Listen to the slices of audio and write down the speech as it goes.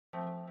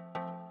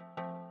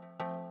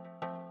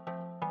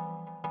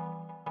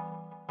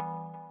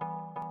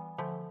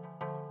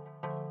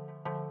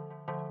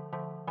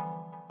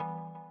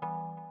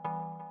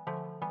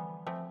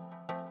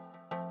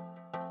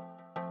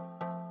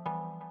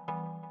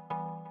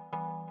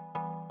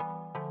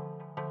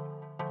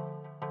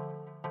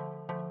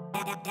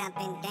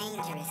Dumping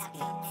dangerous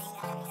beats.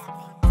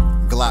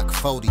 Glock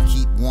 40,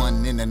 keep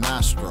one in the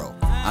nostril.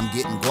 I'm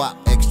getting guap,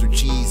 extra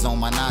cheese on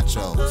my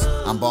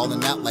nachos. I'm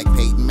balling out like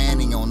Peyton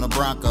Manning on the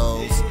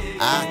Broncos.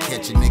 I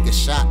catch a nigga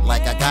shot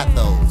like I got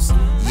those.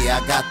 Yeah,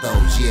 I got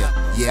those,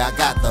 yeah, I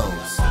got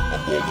those.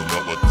 I'm balling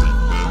out like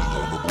Peyton Manning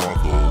on the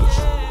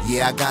Broncos.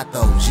 Yeah, I got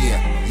those,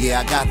 yeah,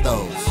 I got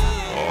those.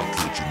 I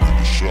catch a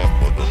nigga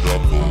shot like I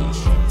got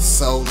those.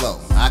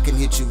 Solo, I can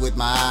hit you with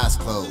my eyes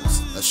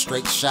closed. A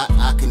straight shot,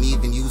 I can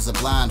even use a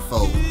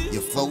blindfold.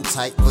 Your flow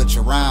tight, but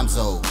your rhymes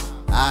old.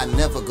 I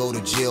never go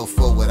to jail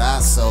for what I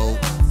sold.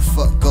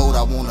 Fuck gold,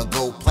 I wanna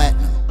go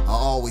platinum. I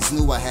always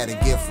knew I had a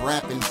gift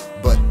rapping,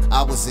 but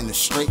I was in a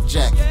straight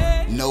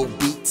jacket. No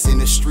beats in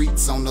the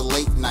streets on the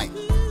late night.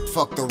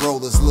 Fuck the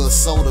rollers, little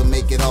soda,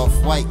 make it off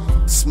white.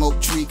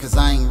 Smoke tree cause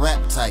I ain't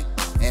rap tight.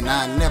 And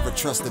I never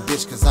trust a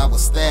bitch cause I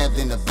was stabbed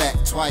in the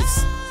back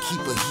twice.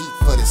 Keep a heat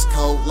for this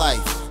cold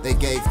life. They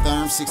gave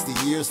Therm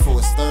 60 years for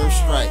his third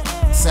strike.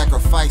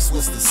 Sacrifice,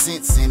 what's the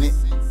sense in it?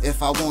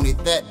 If I want it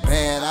that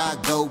bad, I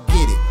go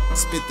get it.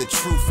 Spit the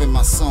truth in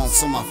my song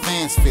so my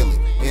fans feel it.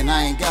 And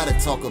I ain't gotta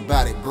talk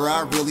about it, bro,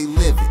 I really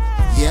live it.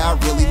 Yeah, I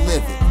really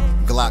live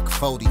it. Glock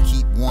 40,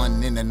 keep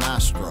one in the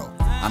nostril.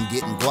 I'm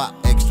getting guap,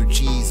 extra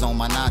cheese on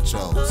my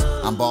nachos.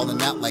 I'm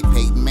balling out like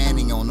Peyton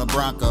Manning on the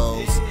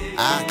Broncos.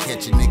 I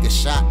catch a nigga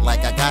shot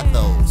like I got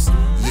those.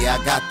 Yeah,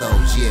 I got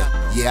those,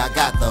 yeah, I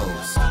got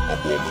those.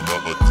 I'm balling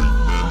out like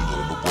Peyton Manning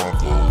on the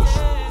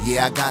Broncos.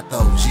 Yeah, I got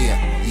those,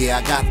 yeah,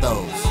 I got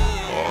those.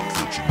 I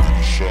catch a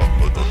nigga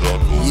shot like I got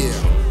those.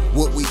 Yeah,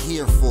 what we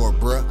here for,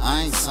 bruh?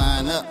 I ain't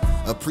sign up.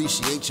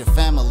 Appreciate your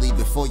family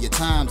before your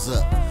time's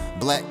up.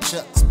 Black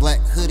chucks, black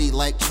hoodie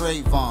like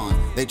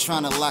Trayvon. They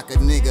tryna lock a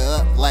nigga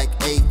up like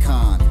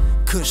Akon.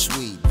 Kush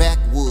weed,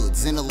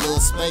 backwoods in a little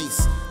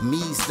space.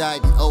 Me's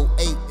died in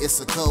 08, it's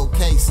a cold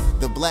case.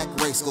 The black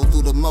race go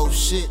through the most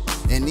shit.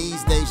 And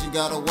these days you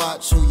gotta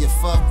watch who you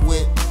fuck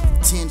with.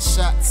 10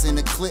 shots in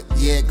a clip,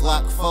 yeah,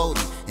 Glock 40.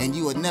 And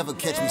you would never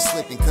catch me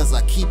slipping cause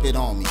I keep it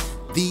on me.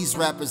 These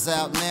rappers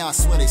out now, I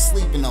swear they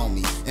sleeping on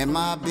me. And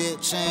my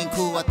bitch ain't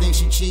cool, I think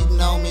she cheating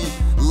on me.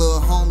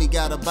 Lil' homie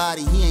got a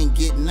body, he ain't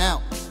getting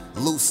out.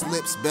 Loose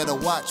lips, better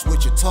watch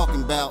what you're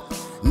talking about.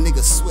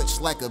 Nigga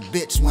switch like a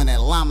bitch when that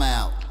llama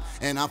out.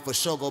 And I'm for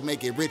sure gon'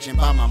 make it rich and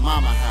buy my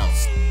mama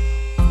house.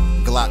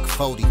 Glock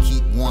 40,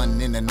 keep one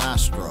in the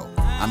nostril.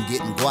 I'm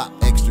getting guap,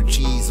 extra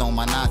cheese on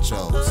my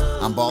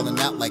nachos. I'm balling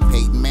out like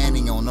Peyton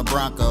Manning on the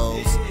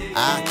Broncos.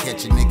 I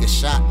catch a nigga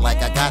shot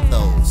like I got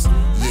those.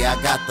 Yeah,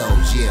 I got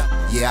those,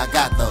 yeah, I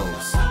got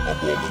those. I'm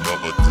balling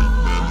out like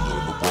Peyton Manning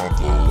on the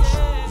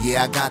Broncos.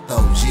 Yeah, I got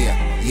those,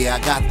 yeah, I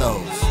got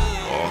those.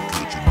 I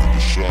catch a nigga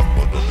shot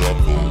like I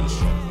got those.